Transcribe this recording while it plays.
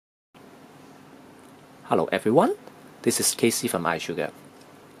Hello everyone, this is Casey from iZugar.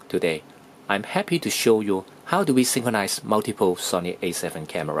 Today, I'm happy to show you how do we synchronize multiple Sony A7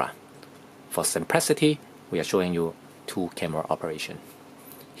 camera. For simplicity, we are showing you two camera operation.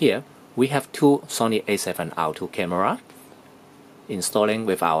 Here, we have two Sony A7R2 camera installing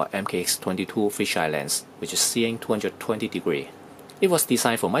with our MKX22 fisheye lens, which is seeing 220 degree. It was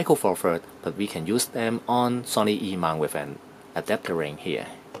designed for micro four third, but we can use them on Sony E mount with an adapter ring here.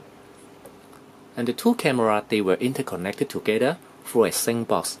 And the two cameras, they were interconnected together through a sync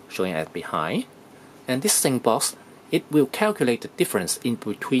box showing at behind. And this sync box, it will calculate the difference in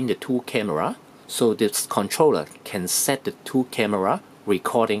between the two cameras, so this controller can set the two cameras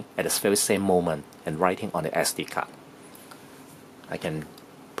recording at the very same moment and writing on the SD card. I can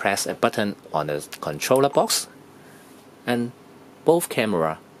press a button on the controller box, and both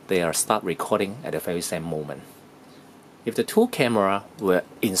cameras, they are start recording at the very same moment. If the two cameras were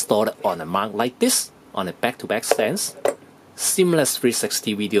installed on a mount like this, on a back-to-back stance, seamless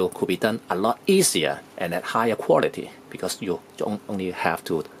 360 video could be done a lot easier and at higher quality because you don't only have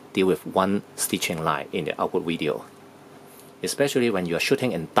to deal with one stitching line in the output video. Especially when you are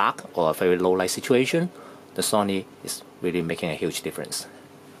shooting in dark or a very low light situation, the Sony is really making a huge difference.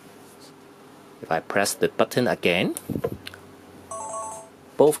 If I press the button again,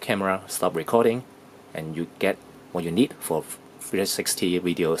 both cameras stop recording and you get what you need for 360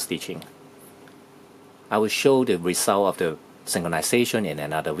 video stitching. I will show the result of the synchronization in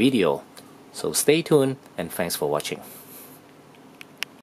another video, so stay tuned and thanks for watching.